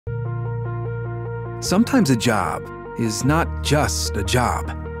Sometimes a job is not just a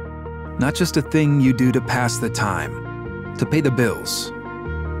job. Not just a thing you do to pass the time, to pay the bills.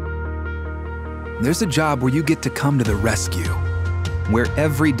 There's a job where you get to come to the rescue, where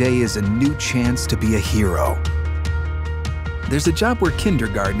every day is a new chance to be a hero. There's a job where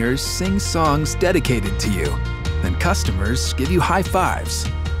kindergartners sing songs dedicated to you, and customers give you high fives.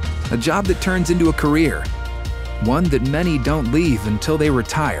 A job that turns into a career, one that many don't leave until they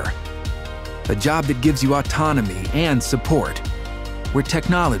retire. A job that gives you autonomy and support, where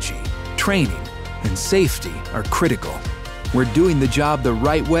technology, training, and safety are critical, where doing the job the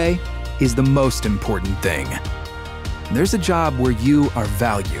right way is the most important thing. There's a job where you are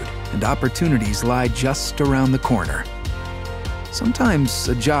valued and opportunities lie just around the corner. Sometimes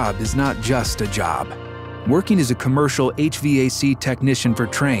a job is not just a job. Working as a commercial HVAC technician for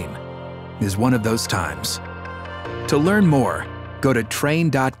Trane is one of those times. To learn more, go to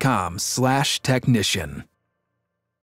trane.com/technician.